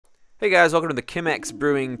Hey guys, welcome to the Chemex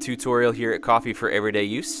brewing tutorial here at Coffee for Everyday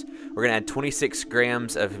Use. We're going to add 26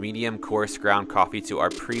 grams of medium coarse ground coffee to our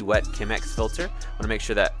pre-wet Chemex filter. I want to make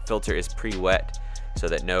sure that filter is pre-wet so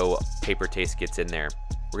that no paper taste gets in there.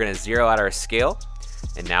 We're going to zero out our scale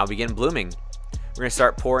and now begin blooming. We're going to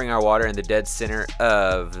start pouring our water in the dead center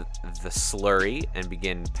of the slurry and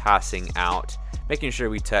begin passing out, making sure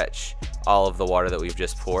we touch all of the water that we've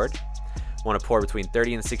just poured. I want to pour between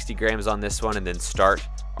 30 and 60 grams on this one and then start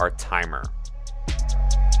our timer.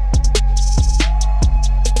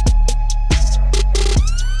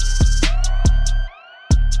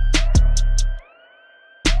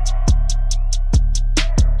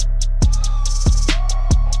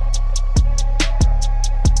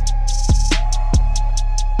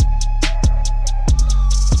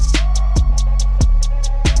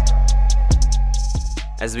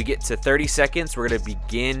 As we get to 30 seconds, we're going to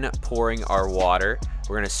begin pouring our water.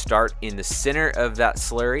 We're going to start in the center of that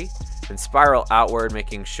slurry and spiral outward,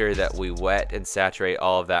 making sure that we wet and saturate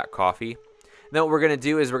all of that coffee. Then what we're going to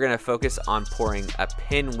do is we're going to focus on pouring a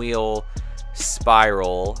pinwheel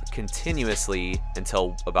spiral continuously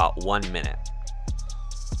until about 1 minute.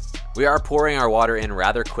 We are pouring our water in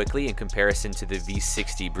rather quickly in comparison to the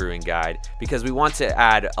V60 brewing guide because we want to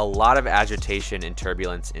add a lot of agitation and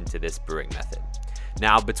turbulence into this brewing method.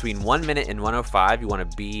 Now, between 1 minute and 1:05, you want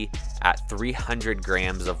to be at 300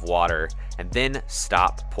 grams of water and then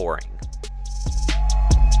stop pouring.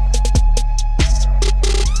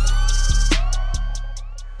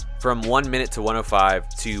 From 1 minute to 1:05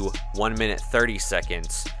 to 1 minute 30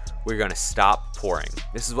 seconds, we're going to stop pouring.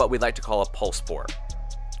 This is what we'd like to call a pulse pour.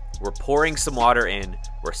 We're pouring some water in,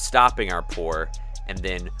 we're stopping our pour, and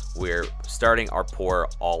then we're starting our pour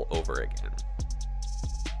all over again.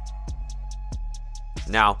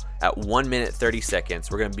 Now, at 1 minute 30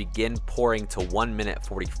 seconds, we're going to begin pouring to 1 minute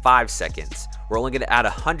 45 seconds. We're only going to add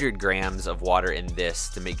 100 grams of water in this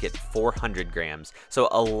to make it 400 grams. So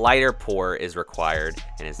a lighter pour is required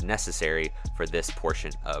and is necessary for this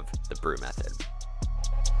portion of the brew method.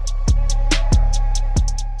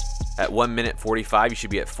 At 1 minute 45, you should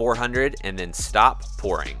be at 400 and then stop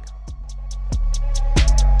pouring.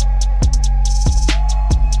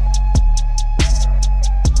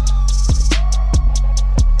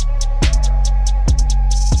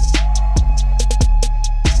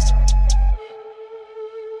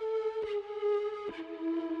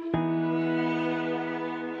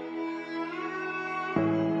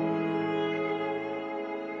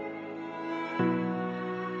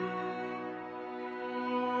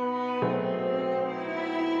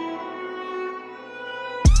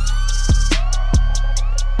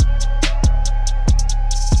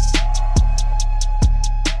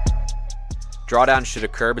 Drawdown should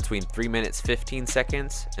occur between 3 minutes 15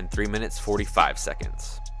 seconds and 3 minutes 45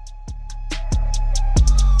 seconds.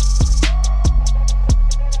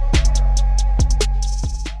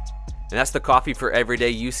 And that's the Coffee for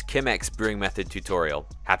Everyday Use Chemex brewing method tutorial.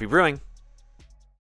 Happy brewing!